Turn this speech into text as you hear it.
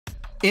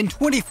In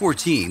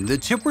 2014, the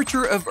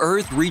temperature of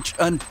Earth reached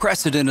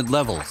unprecedented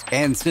levels,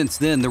 and since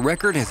then the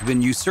record has been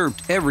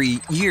usurped every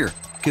year.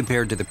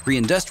 Compared to the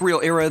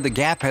pre-industrial era, the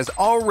gap has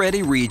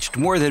already reached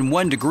more than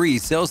 1 degree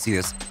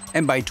Celsius,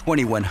 and by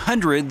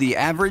 2100, the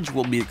average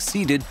will be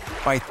exceeded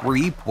by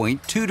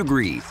 3.2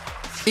 degrees.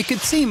 It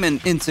could seem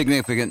an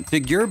insignificant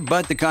figure,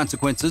 but the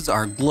consequences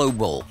are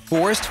global.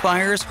 Forest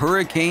fires,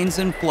 hurricanes,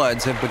 and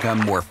floods have become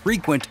more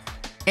frequent,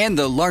 and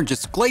the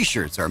largest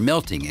glaciers are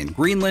melting in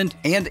Greenland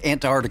and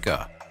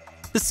Antarctica.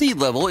 The sea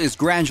level is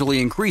gradually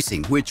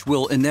increasing, which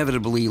will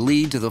inevitably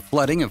lead to the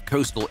flooding of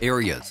coastal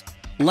areas.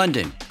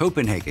 London,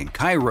 Copenhagen,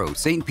 Cairo,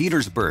 St.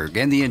 Petersburg,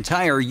 and the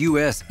entire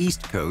U.S.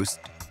 East Coast,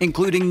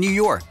 including New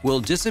York,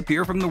 will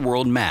disappear from the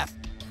world map.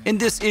 In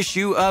this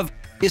issue of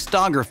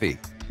Histography,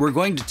 we're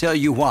going to tell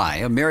you why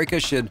America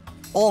should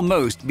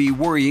almost be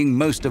worrying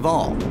most of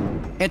all.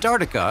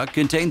 Antarctica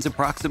contains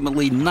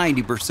approximately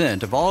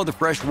 90% of all the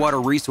freshwater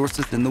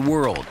resources in the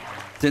world.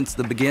 Since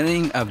the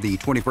beginning of the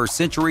 21st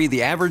century,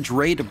 the average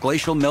rate of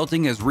glacial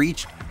melting has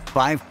reached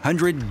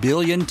 500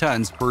 billion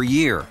tons per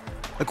year.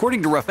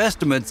 According to rough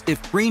estimates,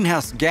 if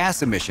greenhouse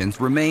gas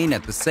emissions remain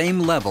at the same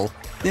level,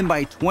 then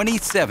by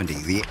 2070,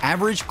 the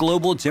average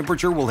global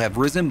temperature will have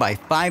risen by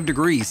 5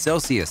 degrees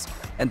Celsius,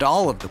 and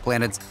all of the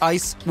planet's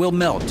ice will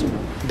melt.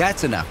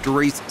 That's enough to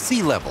raise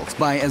sea levels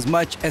by as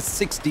much as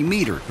 60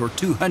 meters or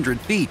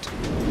 200 feet.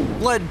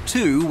 Flood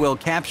 2 will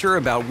capture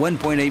about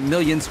 1.8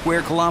 million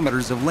square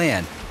kilometers of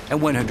land,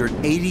 and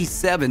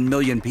 187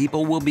 million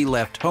people will be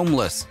left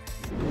homeless.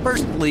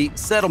 Firstly,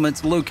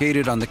 settlements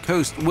located on the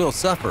coast will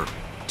suffer.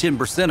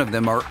 10% of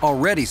them are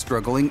already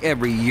struggling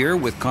every year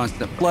with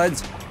constant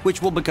floods,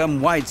 which will become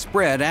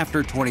widespread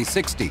after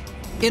 2060.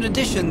 In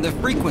addition, the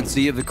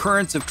frequency of the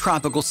occurrence of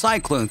tropical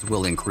cyclones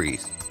will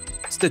increase.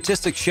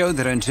 Statistics show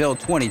that until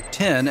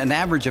 2010, an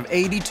average of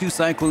 82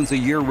 cyclones a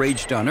year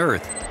raged on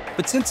Earth.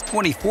 But since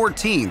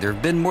 2014, there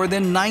have been more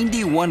than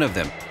 91 of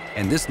them,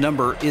 and this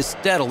number is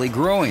steadily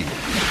growing.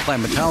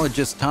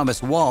 Climatologist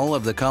Thomas Wall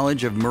of the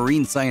College of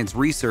Marine Science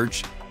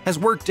Research has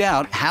worked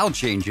out how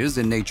changes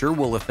in nature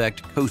will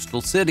affect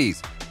coastal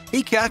cities.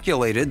 He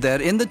calculated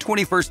that in the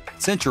 21st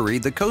century,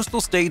 the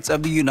coastal states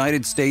of the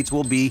United States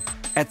will be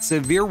at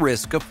severe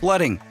risk of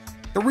flooding.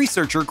 The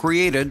researcher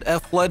created a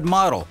flood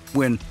model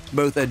when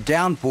both a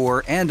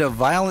downpour and a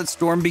violent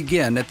storm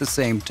begin at the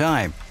same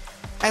time.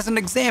 As an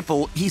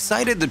example, he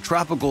cited the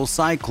tropical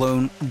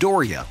cyclone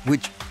Doria,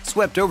 which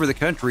swept over the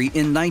country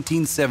in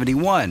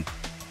 1971.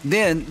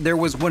 Then there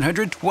was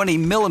 120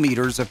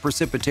 millimeters of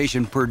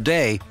precipitation per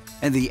day,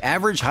 and the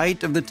average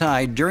height of the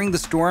tide during the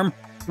storm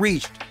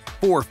reached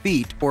 4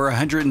 feet or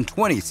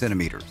 120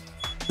 centimeters.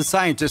 The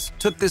scientists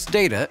took this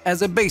data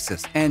as a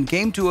basis and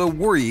came to a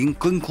worrying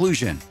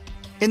conclusion.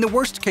 In the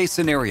worst-case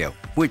scenario,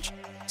 which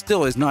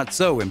still is not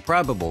so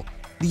improbable,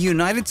 the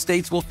United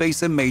States will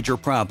face a major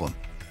problem.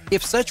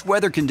 If such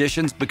weather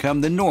conditions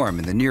become the norm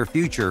in the near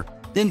future,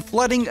 then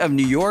flooding of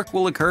New York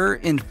will occur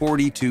in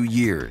 42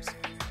 years.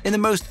 In the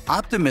most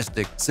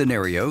optimistic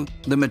scenario,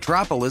 the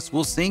metropolis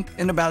will sink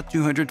in about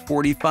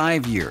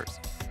 245 years.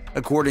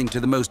 According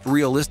to the most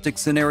realistic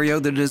scenario,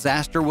 the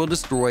disaster will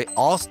destroy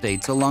all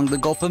states along the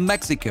Gulf of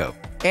Mexico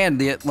and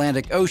the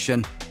Atlantic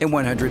Ocean in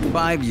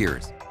 105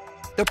 years.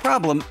 The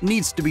problem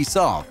needs to be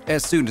solved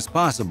as soon as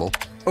possible.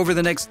 Over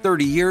the next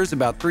 30 years,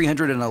 about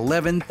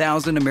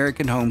 311,000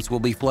 American homes will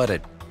be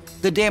flooded.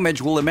 The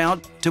damage will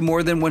amount to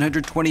more than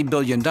 $120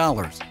 billion,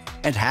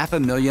 and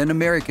 500,000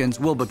 Americans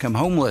will become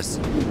homeless.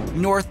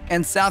 North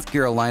and South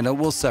Carolina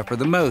will suffer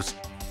the most,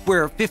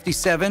 where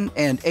 57,000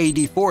 and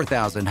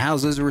 84,000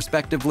 houses,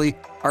 respectively,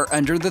 are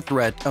under the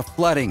threat of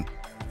flooding.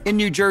 In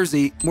New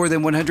Jersey, more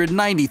than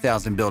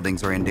 190,000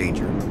 buildings are in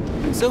danger.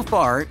 So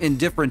far, in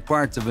different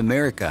parts of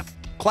America,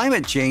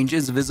 climate change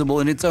is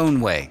visible in its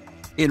own way.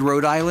 In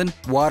Rhode Island,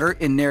 water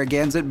in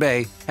Narragansett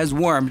Bay has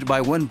warmed by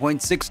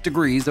 1.6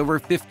 degrees over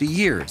 50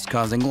 years,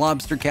 causing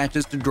lobster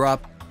catches to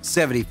drop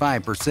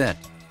 75%.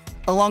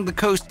 Along the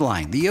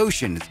coastline, the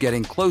ocean is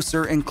getting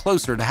closer and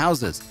closer to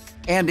houses,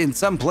 and in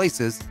some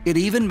places, it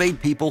even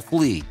made people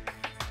flee.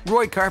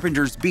 Roy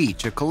Carpenter's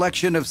Beach, a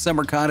collection of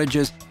summer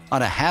cottages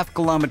on a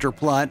half-kilometer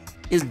plot,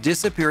 is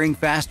disappearing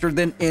faster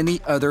than any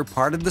other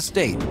part of the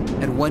state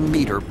at 1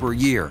 meter per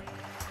year.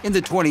 In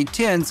the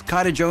 2010s,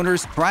 cottage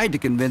owners tried to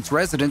convince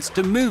residents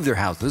to move their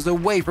houses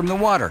away from the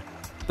water,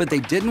 but they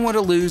didn't want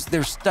to lose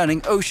their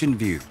stunning ocean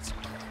views.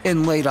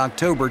 In late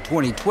October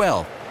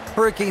 2012,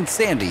 Hurricane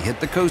Sandy hit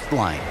the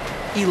coastline.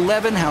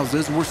 11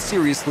 houses were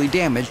seriously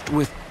damaged,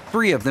 with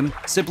 3 of them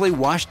simply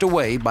washed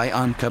away by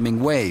oncoming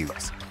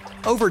waves.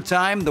 Over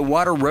time, the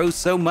water rose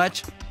so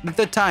much that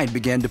the tide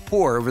began to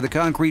pour over the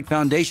concrete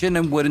foundation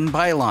and wooden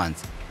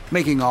pylons,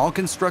 making all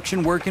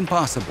construction work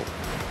impossible.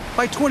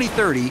 By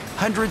 2030,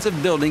 hundreds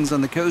of buildings on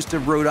the coast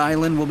of Rhode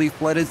Island will be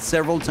flooded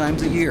several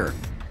times a year.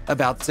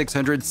 About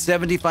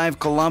 675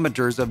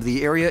 kilometers of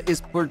the area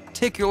is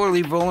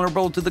particularly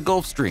vulnerable to the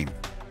Gulf Stream,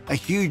 a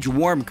huge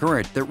warm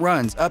current that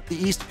runs up the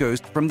east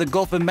coast from the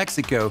Gulf of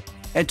Mexico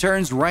and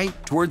turns right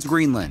towards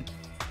Greenland.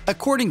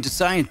 According to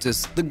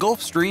scientists, the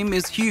Gulf Stream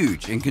is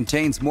huge and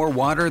contains more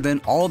water than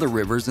all the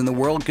rivers in the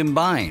world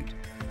combined.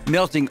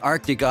 Melting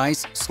Arctic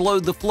ice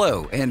slowed the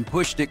flow and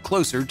pushed it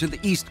closer to the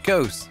east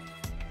coast.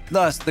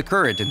 Thus, the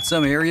current in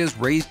some areas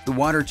raised the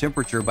water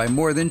temperature by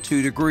more than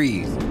 2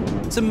 degrees.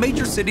 Some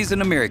major cities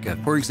in America,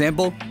 for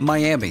example,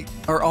 Miami,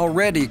 are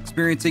already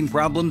experiencing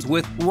problems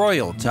with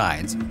royal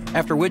tides,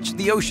 after which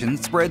the ocean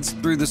spreads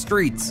through the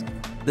streets.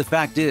 The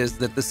fact is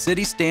that the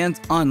city stands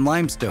on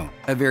limestone,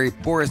 a very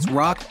porous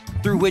rock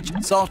through which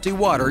salty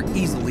water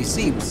easily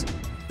seeps.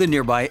 The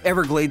nearby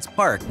Everglades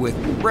Park with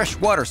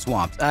freshwater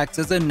swamps acts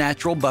as a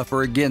natural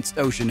buffer against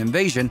ocean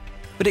invasion,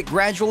 but it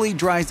gradually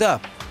dries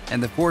up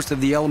and the force of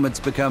the elements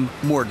become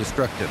more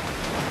destructive.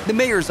 The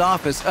mayor's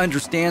office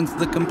understands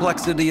the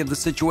complexity of the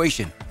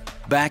situation.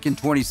 Back in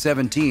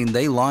 2017,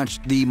 they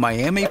launched the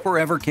Miami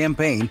Forever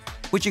campaign,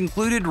 which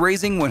included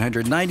raising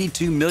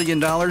 $192 million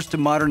to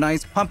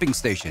modernize pumping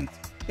stations,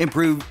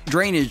 improve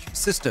drainage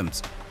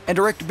systems, and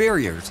erect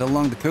barriers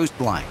along the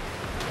coastline.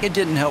 It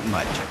didn't help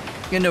much.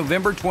 In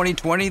November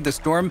 2020, the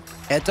storm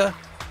Eta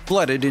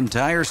flooded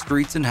entire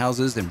streets and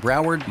houses in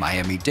Broward,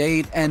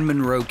 Miami-Dade, and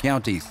Monroe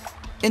counties.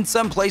 In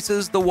some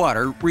places, the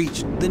water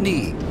reached the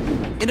knee.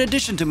 In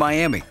addition to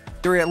Miami,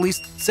 there are at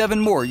least 7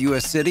 more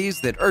U.S.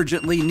 cities that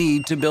urgently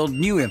need to build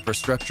new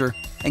infrastructure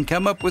and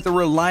come up with a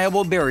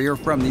reliable barrier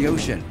from the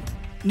ocean.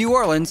 New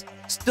Orleans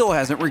still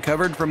hasn't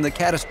recovered from the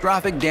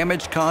catastrophic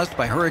damage caused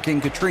by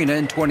Hurricane Katrina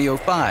in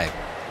 2005.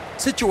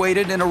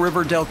 Situated in a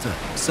river delta,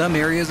 some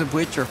areas of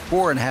which are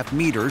 4.5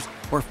 meters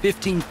or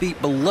 15 feet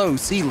below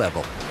sea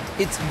level,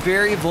 it's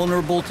very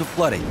vulnerable to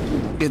flooding.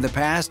 In the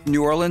past,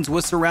 New Orleans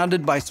was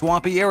surrounded by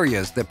swampy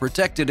areas that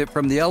protected it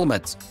from the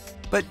elements.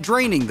 But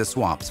draining the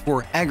swamps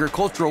for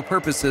agricultural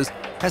purposes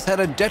has had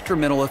a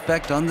detrimental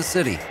effect on the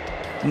city.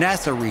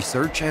 NASA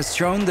research has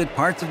shown that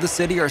parts of the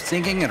city are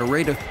sinking at a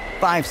rate of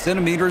 5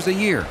 centimeters a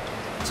year,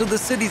 so the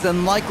city's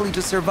unlikely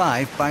to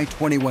survive by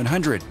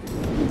 2100.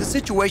 The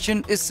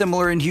situation is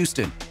similar in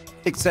Houston.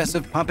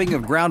 Excessive pumping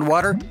of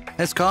groundwater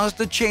has caused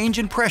a change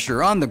in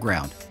pressure on the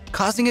ground,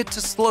 causing it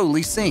to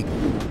slowly sink.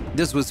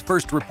 This was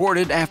first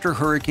reported after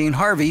Hurricane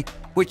Harvey,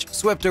 which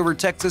swept over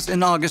Texas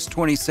in August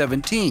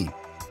 2017.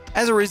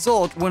 As a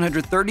result,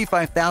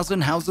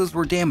 135,000 houses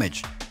were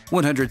damaged,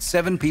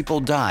 107 people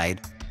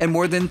died, and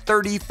more than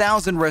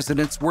 30,000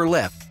 residents were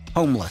left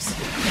homeless.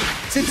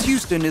 Since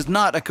Houston is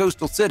not a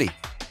coastal city,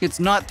 it's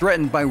not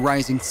threatened by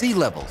rising sea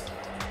levels.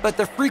 But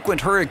the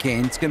frequent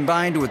hurricanes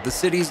combined with the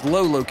city's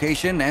low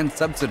location and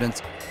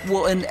subsidence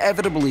will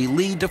inevitably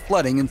lead to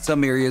flooding in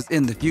some areas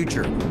in the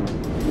future.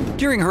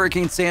 During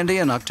Hurricane Sandy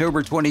in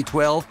October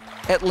 2012,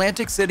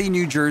 Atlantic City,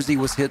 New Jersey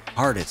was hit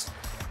hardest.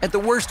 At the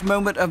worst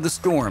moment of the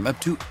storm, up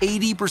to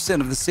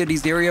 80% of the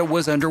city's area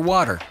was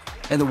underwater,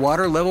 and the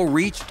water level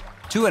reached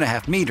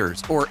 2.5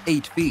 meters or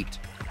 8 feet.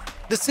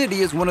 The city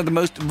is one of the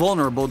most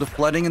vulnerable to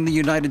flooding in the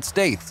United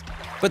States,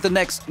 but the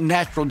next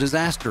natural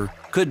disaster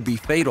could be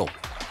fatal.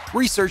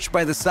 Research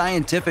by the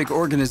scientific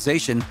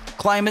organization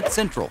Climate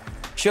Central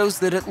shows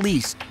that at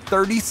least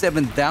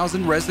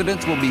 37,000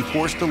 residents will be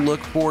forced to look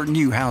for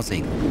new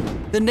housing.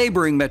 The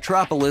neighboring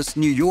metropolis,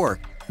 New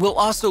York, will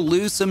also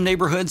lose some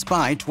neighborhoods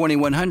by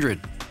 2100.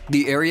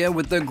 The area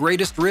with the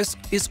greatest risk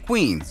is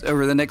Queens.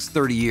 Over the next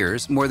 30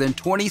 years, more than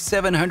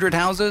 2,700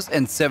 houses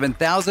and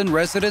 7,000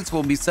 residents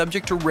will be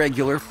subject to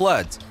regular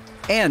floods.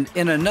 And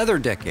in another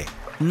decade,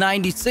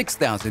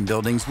 96,000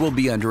 buildings will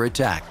be under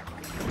attack.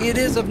 It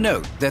is of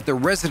note that the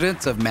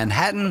residents of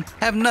Manhattan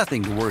have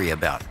nothing to worry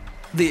about.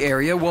 The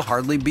area will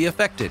hardly be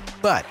affected,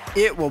 but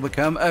it will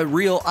become a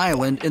real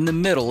island in the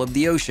middle of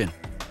the ocean.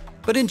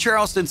 But in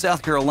Charleston,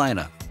 South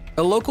Carolina,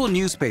 a local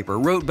newspaper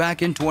wrote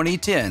back in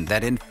 2010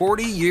 that in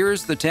 40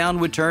 years the town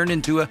would turn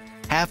into a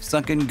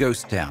half-sunken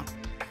ghost town.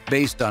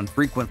 Based on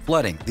frequent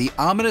flooding, the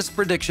ominous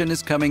prediction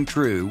is coming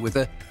true. With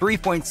a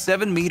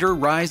 3.7-meter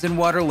rise in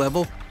water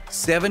level,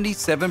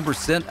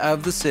 77%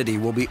 of the city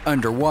will be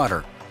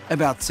underwater.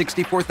 About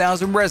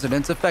 64,000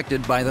 residents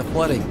affected by the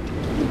flooding.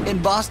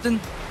 In Boston,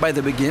 by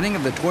the beginning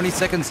of the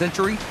 22nd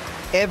century,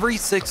 every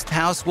 6th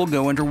house will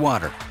go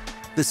underwater.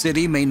 The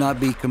city may not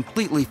be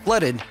completely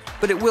flooded,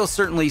 but it will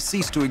certainly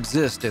cease to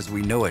exist as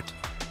we know it.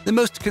 The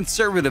most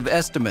conservative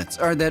estimates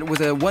are that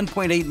with a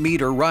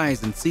 1.8-meter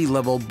rise in sea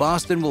level,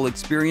 Boston will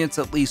experience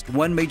at least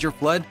one major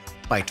flood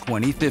by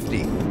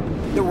 2050.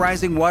 The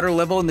rising water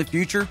level in the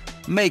future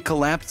may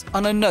collapse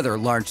on another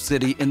large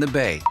city in the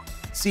Bay,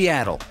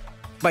 Seattle.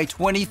 By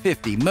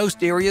 2050,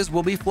 most areas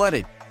will be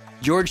flooded.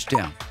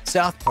 Georgetown,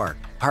 South Park,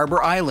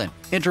 Harbor Island,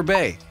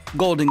 Interbay,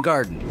 Golden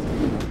Garden.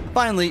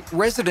 Finally,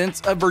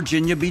 residents of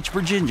Virginia Beach,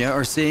 Virginia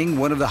are seeing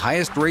one of the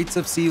highest rates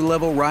of sea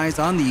level rise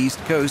on the East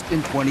Coast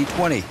in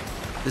 2020.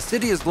 The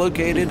city is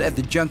located at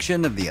the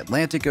junction of the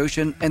Atlantic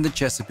Ocean and the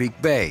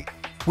Chesapeake Bay.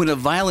 When a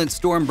violent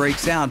storm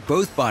breaks out,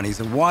 both bodies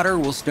of water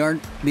will start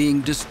being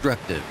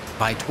destructive.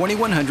 By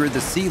 2100,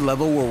 the sea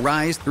level will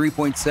rise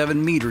 3.7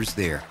 meters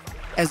there.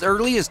 As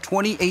early as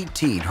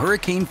 2018,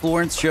 Hurricane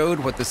Florence showed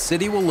what the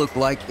city will look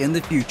like in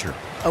the future,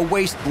 a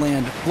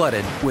wasteland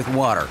flooded with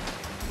water.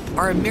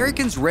 Are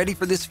Americans ready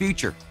for this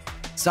future?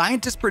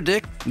 Scientists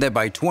predict that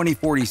by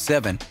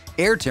 2047,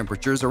 air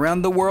temperatures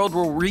around the world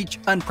will reach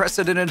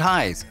unprecedented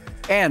highs,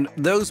 and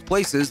those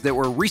places that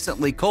were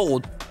recently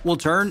cold will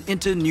turn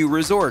into new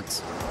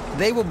resorts.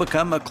 They will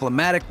become a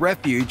climatic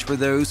refuge for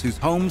those whose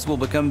homes will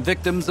become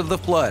victims of the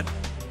flood.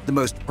 The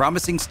most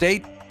promising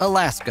state,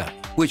 Alaska,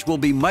 which will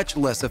be much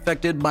less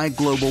affected by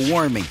global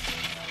warming.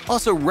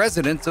 Also,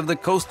 residents of the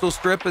coastal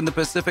strip in the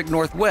Pacific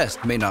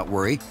Northwest may not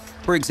worry.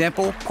 For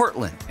example,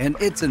 Portland and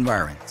its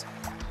environs.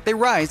 They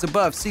rise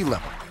above sea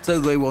level, so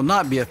they will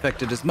not be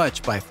affected as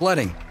much by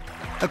flooding.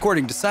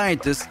 According to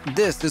scientists,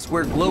 this is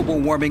where global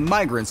warming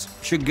migrants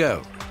should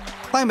go.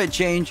 Climate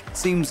change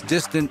seems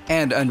distant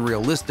and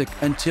unrealistic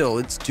until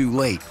it's too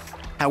late.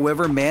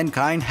 However,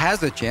 mankind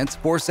has a chance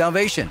for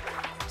salvation.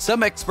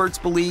 Some experts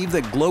believe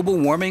that global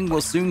warming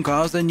will soon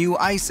cause a new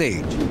ice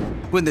age.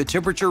 When the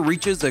temperature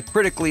reaches a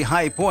critically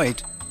high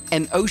point,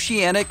 an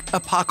oceanic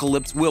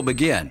apocalypse will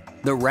begin.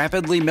 The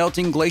rapidly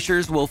melting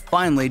glaciers will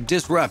finally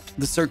disrupt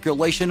the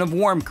circulation of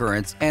warm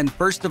currents and,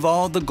 first of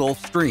all, the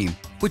Gulf Stream,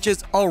 which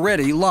has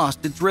already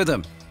lost its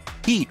rhythm.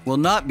 Heat will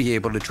not be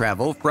able to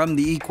travel from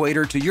the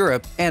equator to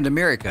Europe and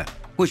America,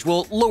 which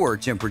will lower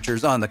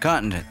temperatures on the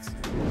continents.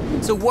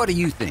 So what do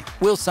you think?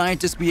 Will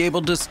scientists be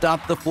able to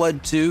stop the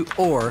flood too,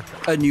 or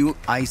a new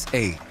ice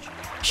age?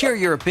 Share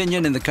your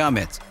opinion in the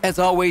comments. As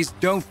always,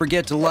 don't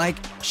forget to like,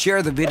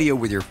 share the video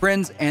with your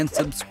friends, and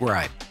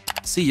subscribe.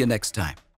 See you next time.